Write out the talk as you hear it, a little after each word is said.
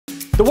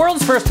The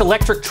world's first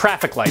electric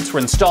traffic lights were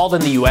installed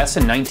in the US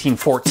in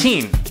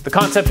 1914. The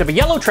concept of a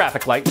yellow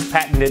traffic light was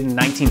patented in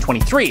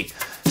 1923.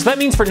 So that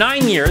means for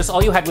 9 years,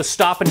 all you had was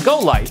stop and go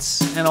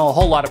lights, and a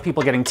whole lot of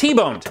people getting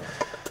T-boned.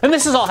 And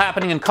this is all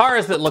happening in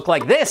cars that look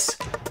like this.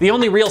 The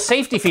only real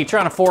safety feature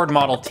on a Ford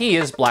Model T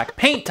is black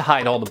paint to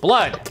hide all the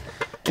blood.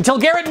 Until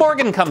Garrett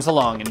Morgan comes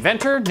along,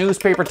 inventor,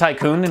 newspaper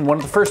tycoon, and one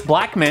of the first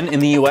black men in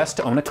the US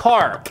to own a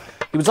car.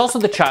 He was also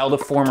the child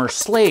of former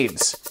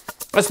slaves.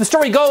 As the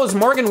story goes,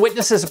 Morgan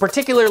witnesses a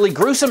particularly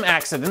gruesome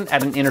accident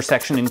at an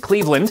intersection in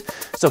Cleveland,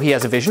 so he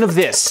has a vision of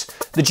this,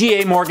 the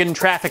G.A. Morgan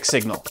traffic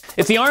signal.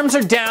 If the arms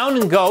are down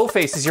and go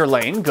faces your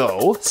lane,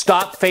 go.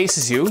 Stop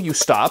faces you, you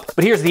stop.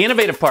 But here's the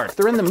innovative part. If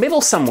they're in the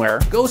middle somewhere,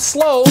 go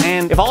slow.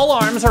 And if all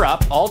arms are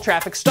up, all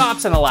traffic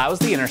stops and allows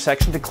the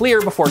intersection to clear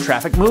before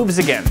traffic moves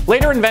again.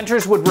 Later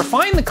inventors would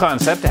refine the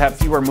concept to have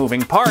fewer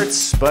moving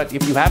parts, but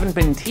if you haven't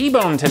been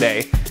T-boned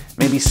today,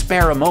 maybe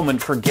spare a moment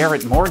for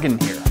Garrett Morgan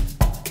here.